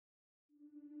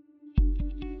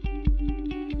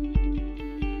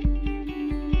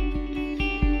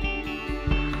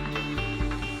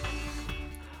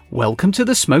Welcome to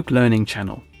the Smoke Learning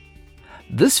channel.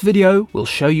 This video will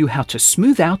show you how to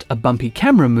smooth out a bumpy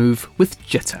camera move with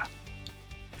jitter.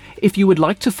 If you would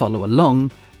like to follow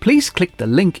along, please click the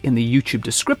link in the YouTube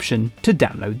description to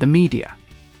download the media.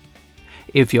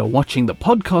 If you're watching the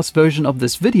podcast version of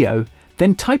this video,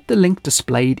 then type the link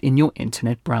displayed in your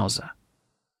internet browser.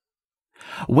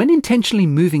 When intentionally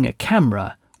moving a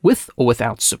camera, with or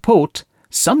without support,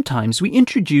 sometimes we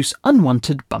introduce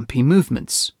unwanted bumpy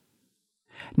movements.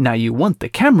 Now you want the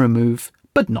camera move,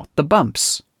 but not the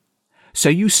bumps. So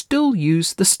you still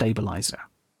use the stabilizer.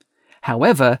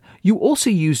 However, you also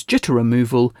use jitter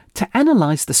removal to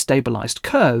analyze the stabilized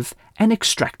curve and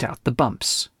extract out the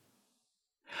bumps.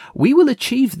 We will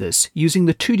achieve this using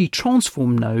the 2D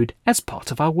transform node as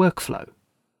part of our workflow.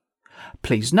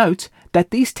 Please note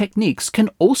that these techniques can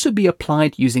also be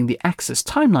applied using the Axis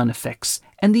Timeline Effects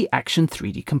and the Action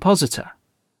 3D Compositor.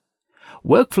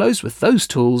 Workflows with those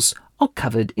tools are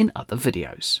covered in other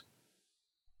videos.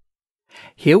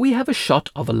 Here we have a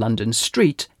shot of a London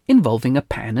street involving a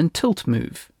pan and tilt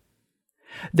move.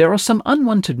 There are some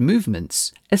unwanted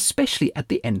movements, especially at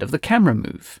the end of the camera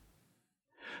move.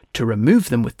 To remove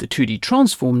them with the 2D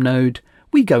transform node,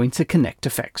 we go into Connect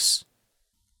Effects.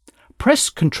 Press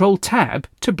Ctrl-Tab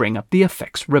to bring up the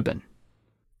Effects ribbon.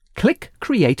 Click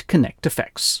Create Connect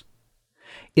Effects.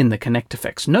 In the Connect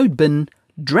Effects node bin,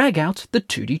 drag out the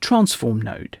 2D transform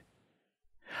node.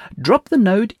 Drop the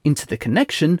node into the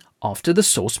connection after the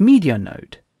source media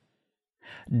node.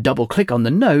 Double-click on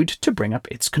the node to bring up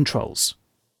its controls.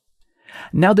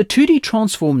 Now the 2D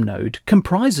transform node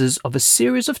comprises of a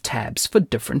series of tabs for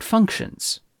different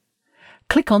functions.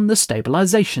 Click on the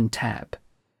Stabilization tab.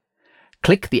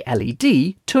 Click the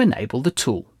LED to enable the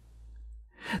tool.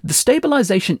 The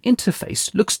stabilization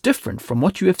interface looks different from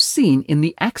what you have seen in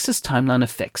the Axis Timeline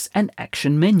Effects and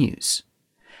Action menus.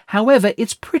 However,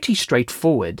 it's pretty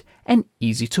straightforward and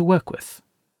easy to work with.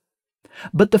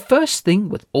 But the first thing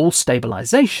with all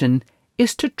stabilization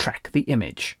is to track the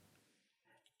image.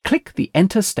 Click the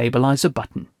Enter Stabilizer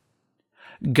button.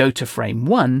 Go to frame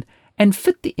 1 and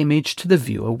fit the image to the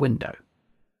viewer window.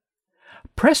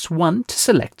 Press 1 to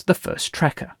select the first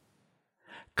tracker.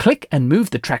 Click and move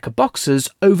the tracker boxes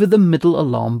over the middle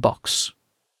alarm box.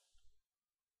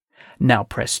 Now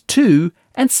press 2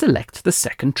 and select the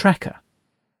second tracker.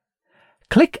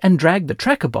 Click and drag the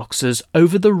tracker boxes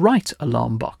over the right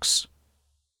alarm box.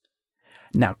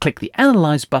 Now click the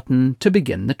Analyze button to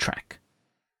begin the track.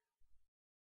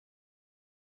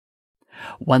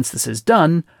 Once this is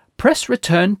done, press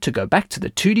Return to go back to the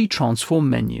 2D transform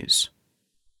menus.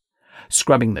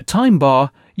 Scrubbing the time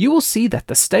bar, you will see that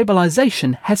the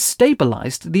stabilization has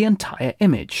stabilized the entire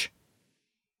image.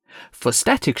 For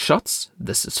static shots,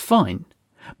 this is fine,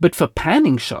 but for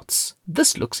panning shots,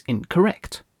 this looks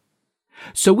incorrect.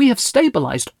 So we have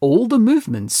stabilized all the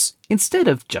movements instead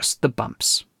of just the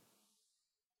bumps.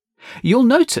 You'll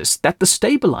notice that the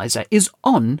stabilizer is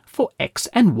on for X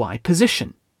and Y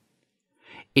position.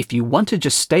 If you want to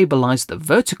just stabilize the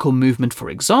vertical movement, for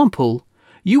example,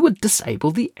 you would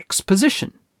disable the X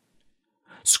position.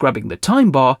 Scrubbing the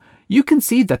time bar, you can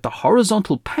see that the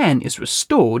horizontal pan is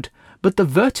restored, but the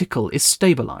vertical is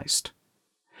stabilized.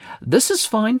 This is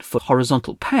fine for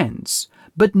horizontal pans,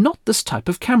 but not this type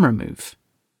of camera move.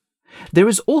 There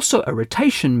is also a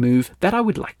rotation move that I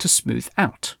would like to smooth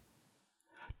out.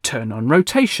 Turn on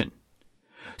rotation.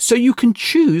 So you can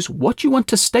choose what you want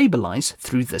to stabilize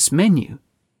through this menu.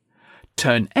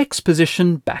 Turn X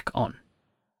position back on.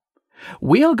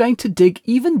 We are going to dig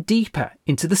even deeper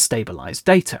into the stabilized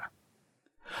data.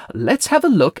 Let's have a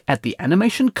look at the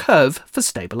animation curve for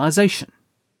stabilization.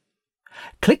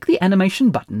 Click the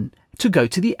Animation button to go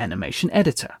to the Animation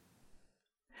Editor.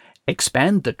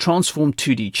 Expand the Transform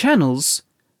 2D channels,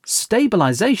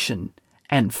 Stabilization,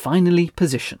 and finally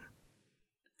Position.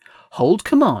 Hold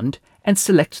Command and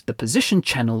select the Position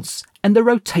channels and the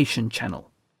Rotation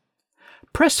channel.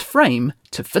 Press Frame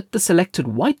to fit the selected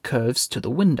white curves to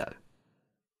the window.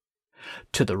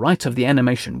 To the right of the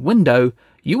animation window,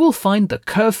 you will find the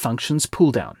Curve Functions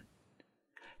pull-down.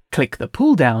 Click the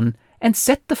pull-down and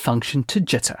set the function to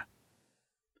jitter.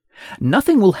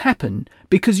 Nothing will happen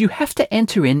because you have to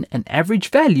enter in an average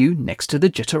value next to the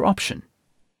jitter option.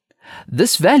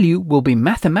 This value will be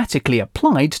mathematically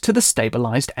applied to the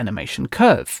stabilized animation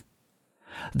curve.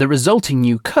 The resulting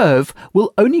new curve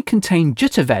will only contain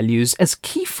jitter values as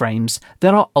keyframes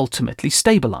that are ultimately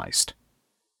stabilized.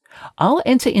 I'll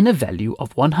enter in a value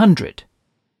of 100.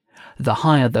 The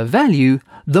higher the value,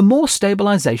 the more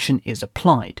stabilization is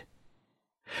applied.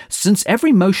 Since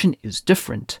every motion is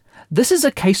different, this is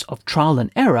a case of trial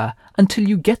and error until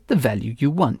you get the value you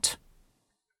want.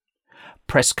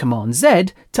 Press Command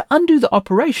Z to undo the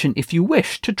operation if you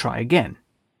wish to try again.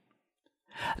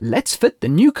 Let's fit the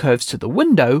new curves to the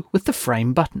window with the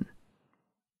Frame button.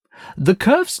 The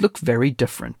curves look very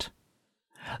different.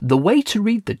 The way to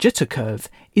read the jitter curve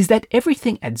is that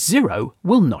everything at 0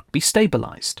 will not be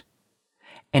stabilized.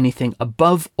 Anything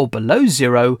above or below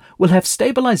 0 will have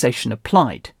stabilization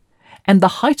applied, and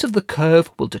the height of the curve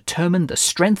will determine the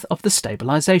strength of the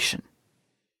stabilization.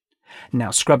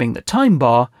 Now scrubbing the time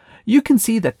bar, you can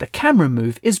see that the camera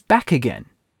move is back again.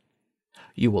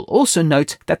 You will also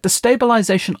note that the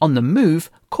stabilization on the move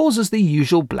causes the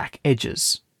usual black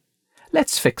edges.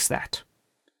 Let's fix that.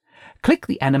 Click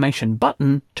the animation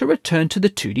button to return to the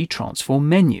 2D transform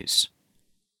menus.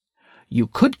 You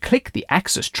could click the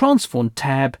Axis Transform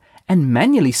tab and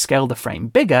manually scale the frame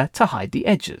bigger to hide the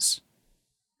edges.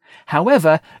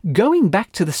 However, going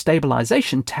back to the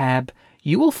Stabilization tab,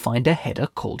 you will find a header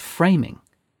called Framing.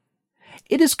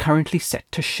 It is currently set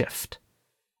to Shift.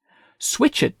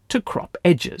 Switch it to Crop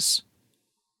Edges.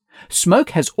 Smoke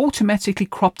has automatically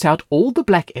cropped out all the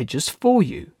black edges for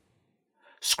you.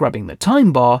 Scrubbing the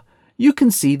time bar, you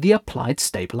can see the applied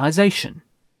stabilization.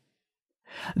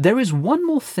 There is one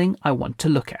more thing I want to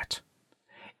look at.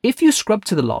 If you scrub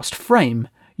to the last frame,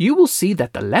 you will see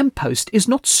that the lamppost is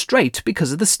not straight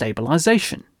because of the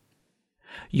stabilization.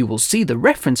 You will see the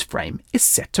reference frame is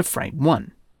set to frame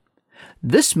 1.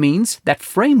 This means that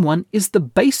frame 1 is the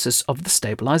basis of the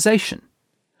stabilization.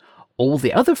 All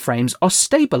the other frames are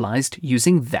stabilized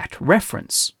using that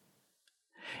reference.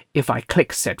 If I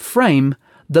click Set Frame,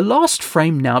 the last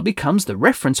frame now becomes the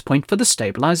reference point for the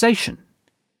stabilization.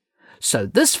 So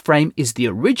this frame is the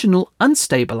original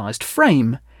unstabilized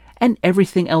frame, and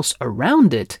everything else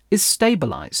around it is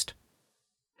stabilized.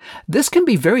 This can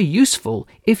be very useful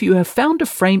if you have found a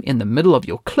frame in the middle of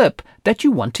your clip that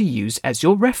you want to use as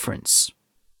your reference.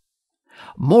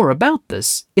 More about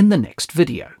this in the next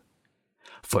video.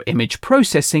 For image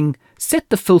processing, set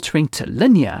the filtering to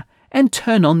linear and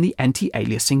turn on the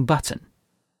anti-aliasing button.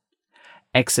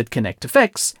 Exit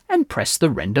ConnectFX and press the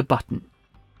Render button.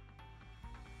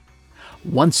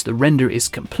 Once the render is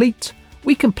complete,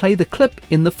 we can play the clip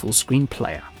in the full screen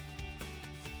player.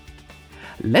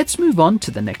 Let's move on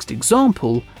to the next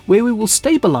example where we will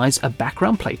stabilize a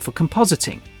background plate for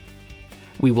compositing.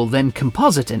 We will then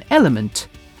composite an element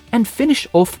and finish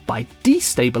off by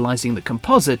destabilizing the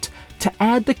composite to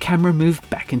add the camera move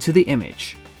back into the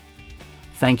image.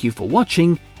 Thank you for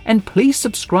watching, and please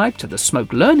subscribe to the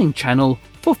Smoke Learning channel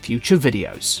for future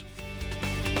videos.